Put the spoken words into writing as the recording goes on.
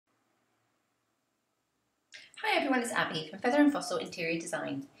Hi everyone, it's Abby from Feather and Fossil Interior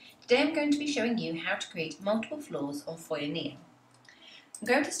Design. Today I'm going to be showing you how to create multiple floors on Foyr Neo. I'm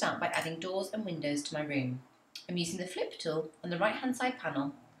going to start by adding doors and windows to my room. I'm using the flip tool on the right hand side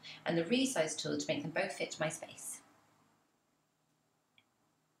panel and the resize tool to make them both fit my space.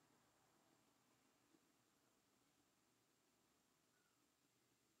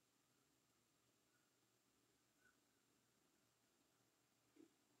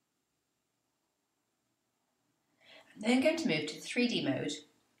 I'm then going to move to the 3D mode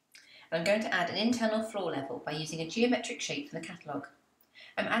and I'm going to add an internal floor level by using a geometric shape from the catalogue.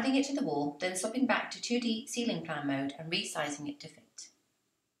 I'm adding it to the wall, then swapping back to 2D ceiling plan mode and resizing it to fit.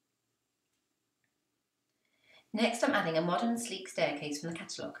 Next I'm adding a modern sleek staircase from the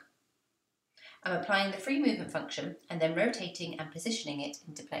catalogue. I'm applying the free movement function and then rotating and positioning it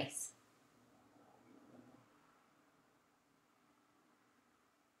into place.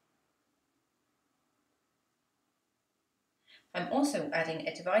 I'm also adding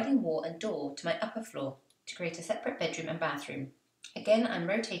a dividing wall and door to my upper floor to create a separate bedroom and bathroom. Again, I'm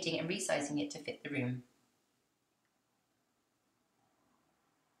rotating and resizing it to fit the room.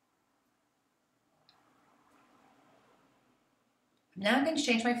 I'm now going to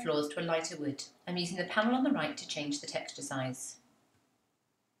change my floors to a lighter wood. I'm using the panel on the right to change the texture size.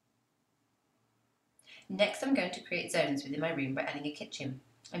 Next, I'm going to create zones within my room by adding a kitchen.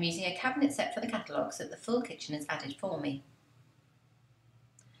 I'm using a cabinet set for the catalogue so that the full kitchen is added for me.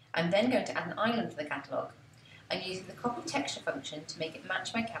 I'm then going to add an island for the catalogue. I'm using the copy texture function to make it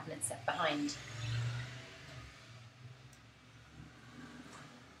match my cabinet set behind.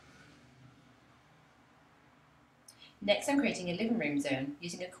 Next, I'm creating a living room zone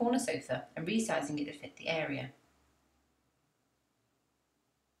using a corner sofa and resizing it to fit the area.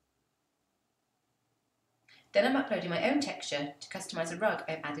 Then I'm uploading my own texture to customise a rug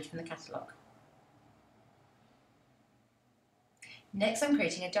I've added from the catalogue. Next, I'm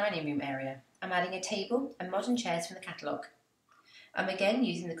creating a dining room area. I'm adding a table and modern chairs from the catalogue. I'm again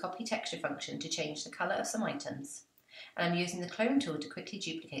using the copy texture function to change the colour of some items, and I'm using the clone tool to quickly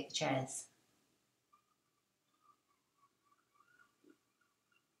duplicate the chairs.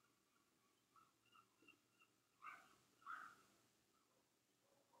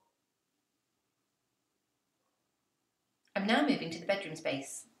 I'm now moving to the bedroom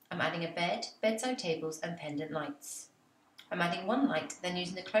space. I'm adding a bed, bedside tables and pendant lights. I'm adding one light, then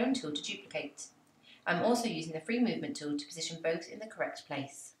using the clone tool to duplicate. I'm also using the free movement tool to position both in the correct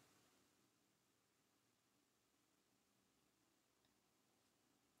place.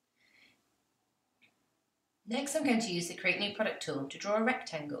 Next, I'm going to use the Create New Product tool to draw a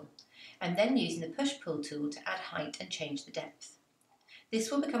rectangle, and then using the Push-Pull tool to add height and change the depth.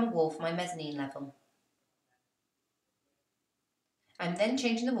 This will become a wall for my mezzanine level. I'm then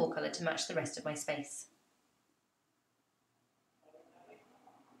changing the wall colour to match the rest of my space.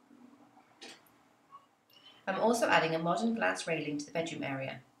 I'm also adding a modern glass railing to the bedroom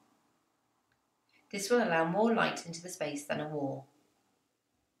area. This will allow more light into the space than a wall.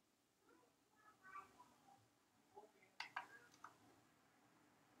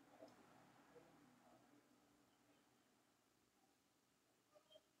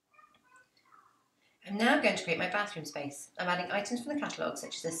 I'm now going to create my bathroom space. I'm adding items from the catalogue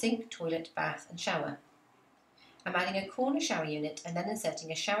such as a sink, toilet, bath and shower. I'm adding a corner shower unit and then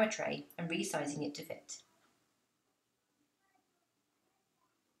inserting a shower tray and resizing it to fit.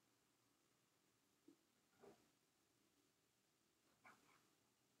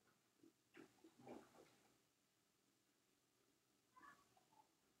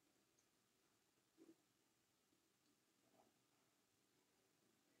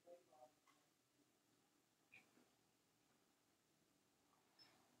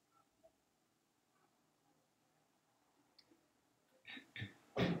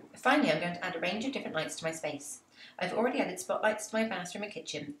 Finally, I'm going to add a range of different lights to my space. I've already added spotlights to my bathroom and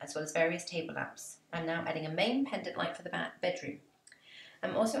kitchen, as well as various table lamps. I'm now adding a main pendant light for the bedroom.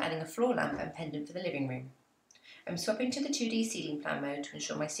 I'm also adding a floor lamp and pendant for the living room. I'm swapping to the 2D ceiling plan mode to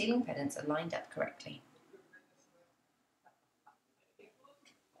ensure my ceiling pendants are lined up correctly.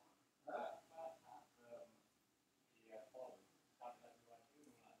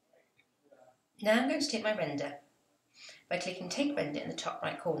 Now I'm going to take my render by clicking Take Render in the top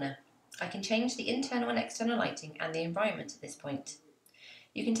right corner. I can change the internal and external lighting and the environment at this point.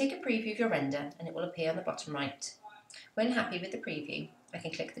 You can take a preview of your render and it will appear on the bottom right. When happy with the preview, I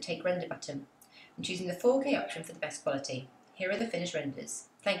can click the Take Render button. I'm choosing the 4K option for the best quality. Here are the finished renders.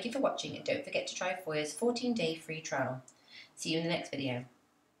 Thank you for watching and don't forget to try Foyr's 14-day free trial. See you in the next video.